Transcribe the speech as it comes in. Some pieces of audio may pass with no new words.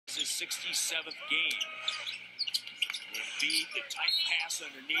67th game. Embiid, the tight pass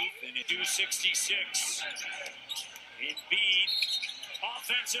underneath, and it 266. Embiid,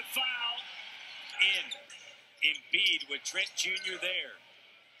 offensive foul, in. Embiid with Trent Jr. there.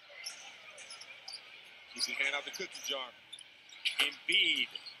 Keep your hand out the cookie jar. Embiid,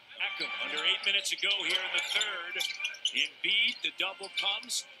 Beckham, under 8 minutes to go here in the third. Embiid, the double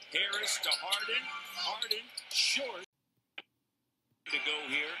comes. Harris to Harden. Harden, short to go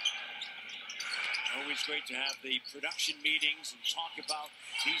here. Always great to have the production meetings and talk about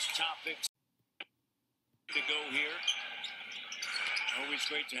these topics. To go here. Always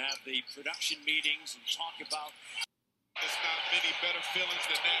great to have the production meetings and talk about. There's not many better feelings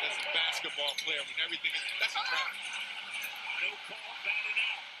than that as a basketball player when everything is, that's a crap. No call, batted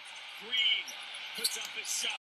out. Green puts up his shot.